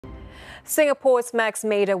Singapore's Max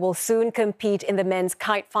Maeder will soon compete in the men's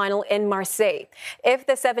kite final in Marseille. If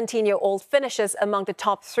the 17-year-old finishes among the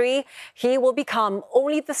top three, he will become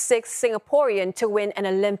only the sixth Singaporean to win an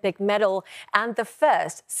Olympic medal and the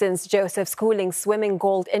first since Joseph Schooling's swimming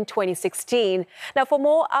gold in 2016. Now, for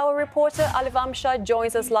more, our reporter Alif Amsyar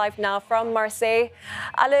joins us live now from Marseille.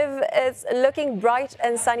 Alif, it's looking bright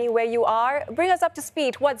and sunny where you are. Bring us up to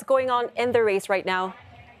speed. What's going on in the race right now?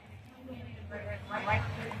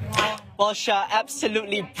 Well, Shah,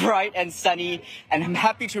 absolutely bright and sunny, and I'm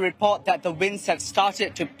happy to report that the winds have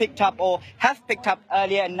started to pick up or have picked up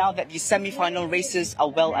earlier, and now that the semi-final races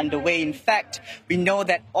are well underway. In fact, we know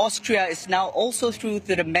that Austria is now also through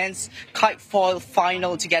to the men's kitefoil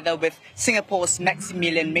final together with Singapore's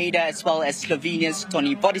Maximilian Maeder as well as Slovenia's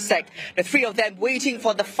Toni Vodicek. The three of them waiting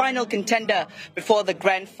for the final contender before the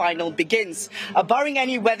grand final begins. Barring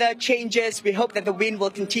any weather changes, we hope that the wind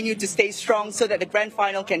will continue to stay strong so that the grand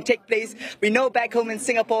final can take place. We know back home in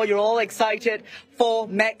Singapore, you're all excited for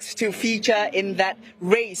Max to feature in that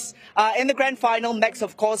race. In the grand final, Max,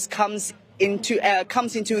 of course, comes into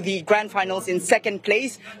the grand finals in second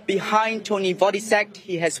place behind Toni Vodicek.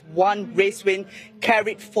 He has one race win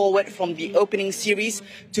carried forward from the opening series.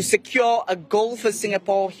 To secure a gold for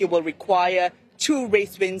Singapore, he will require 2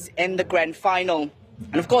 race wins in the grand final.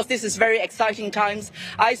 And of course, this is very exciting times.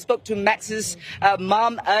 I spoke to Max's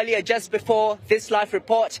mom earlier, just before this live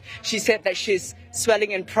report. She said that she's swelling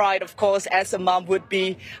in pride, of course, as a mom would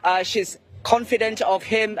be. She's confident of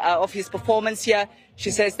him, of his performance here. She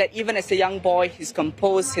says that even as a young boy, he's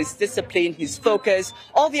composed, his discipline, his focus,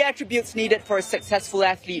 all the attributes needed for a successful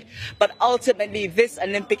athlete. But ultimately, this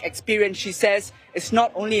Olympic experience, she says, is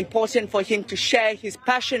not only important for him to share his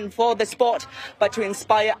passion for the sport, but to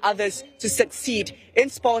inspire others to succeed in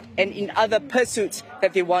sport and in other pursuits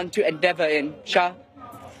that they want to endeavour in. Shah?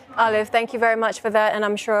 Alif, thank you very much for that, and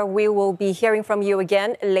I'm sure we will be hearing from you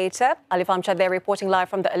again later. Alif Amsyar there reporting live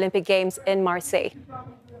from the Olympic Games in Marseille.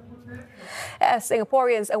 As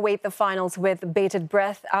Singaporeans await the finals with bated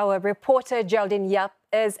breath, our reporter Geraldine Yap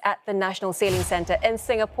is at the National Sailing Centre in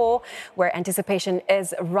Singapore, where anticipation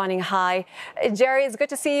is running high. Jerry, it's good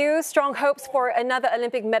to see you. Strong hopes for another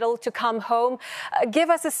Olympic medal to come home. Give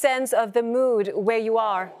us a sense of the mood where you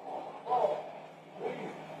are.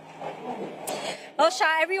 Well,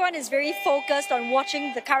 Shah, everyone is very focused on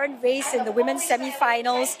watching the current race in the women's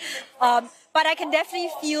semi-finals. But I can definitely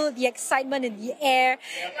feel the excitement in the air,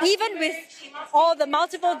 even with all the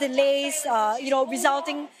multiple delays,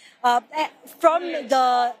 resulting from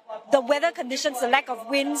the weather conditions, the lack of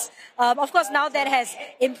winds. Of course, now that has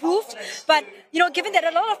improved. But, given that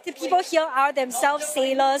a lot of the people here are themselves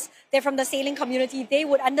sailors, they're from the sailing community, they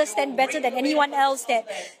would understand better than anyone else that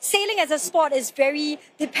sailing as a sport is very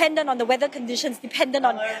dependent on the weather conditions, dependent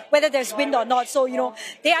on whether there's wind or not. So,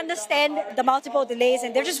 they understand the multiple delays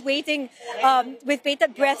and they're just waiting with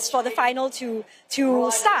bated breaths for the final to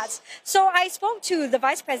start. So I spoke to the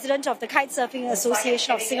Vice President of the Kitesurfing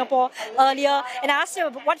Association of Singapore earlier and asked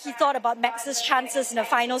him what he thought about Max's chances in the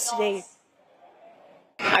finals today.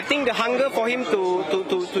 I think the hunger for him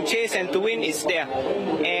to chase and to win is there.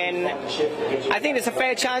 And I think there's a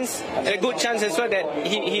fair chance, a good chance as well, that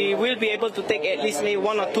he will be able to take at least maybe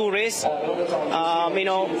 1 or 2 races, on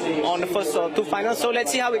the first or 2 finals. So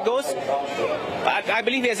let's see how it goes. But I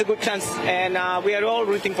believe he has a good chance, and we are all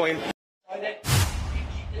rooting for him.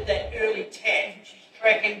 That early 10, she's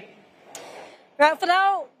tracking. Right, for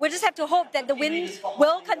now, we just have to hope that the wind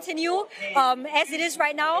will continue as it is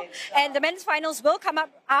right now, and the men's finals will come up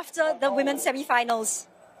after the women's semi-finals.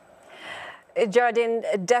 Geraldine,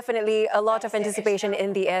 definitely a lot of anticipation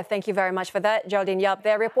in the air. Thank you very much for that. Geraldine Yap,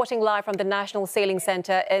 they're reporting live from the National Sailing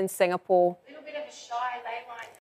Centre in Singapore. A little bit of a shy lay line.